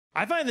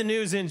I find the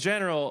news in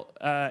general,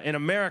 in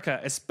America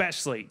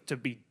especially, to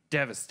be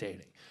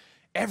devastating.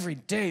 Every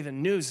day the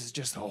news is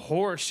just a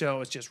horror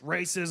show. It's just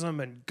racism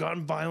and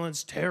gun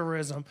violence,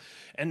 terrorism.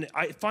 And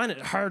I find it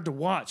hard to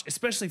watch,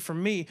 especially for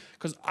me,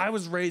 because I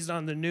was raised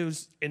on the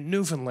news in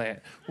Newfoundland,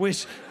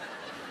 which...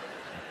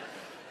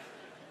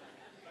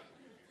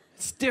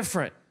 it's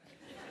different.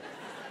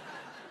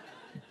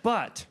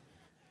 But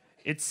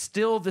it's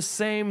still the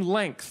same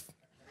length.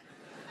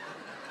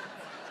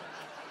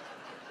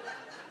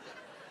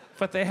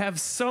 But they have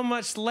so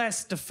much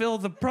less to fill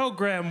the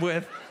program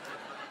with.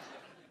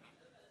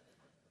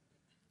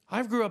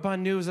 I grew up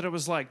on news that it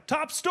was like,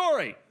 top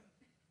story.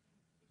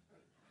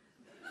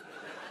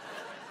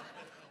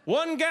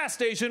 One gas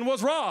station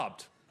was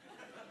robbed.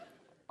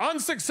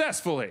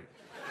 Unsuccessfully.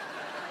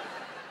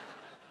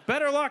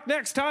 Better luck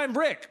next time,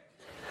 Rick.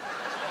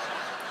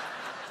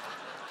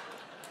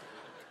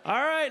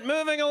 All right,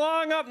 moving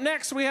along. Up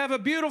next, we have a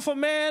beautiful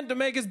man to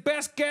make his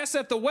best guess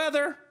at the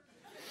weather.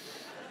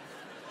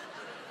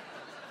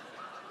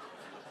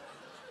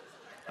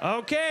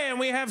 Okay, and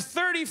we have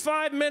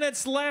 35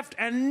 minutes left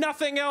and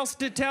nothing else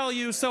to tell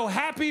you, so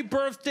happy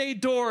birthday,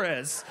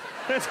 Doris.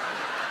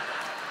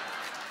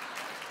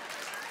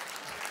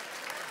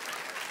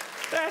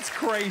 That's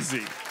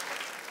crazy.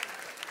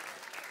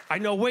 I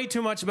know way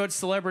too much about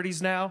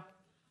celebrities now.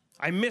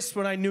 I missed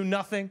when I knew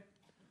nothing.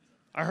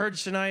 I heard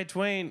Shania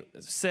Twain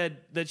said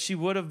that she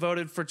would have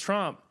voted for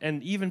Trump,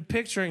 and even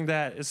picturing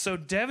that is so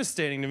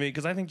devastating to me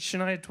because I think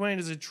Shania Twain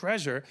is a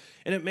treasure,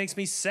 and it makes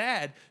me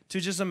sad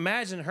to just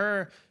imagine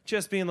her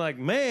just being like,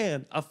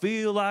 man, I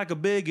feel like a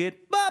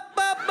bigot. Ba,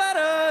 ba, ba,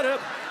 da, da.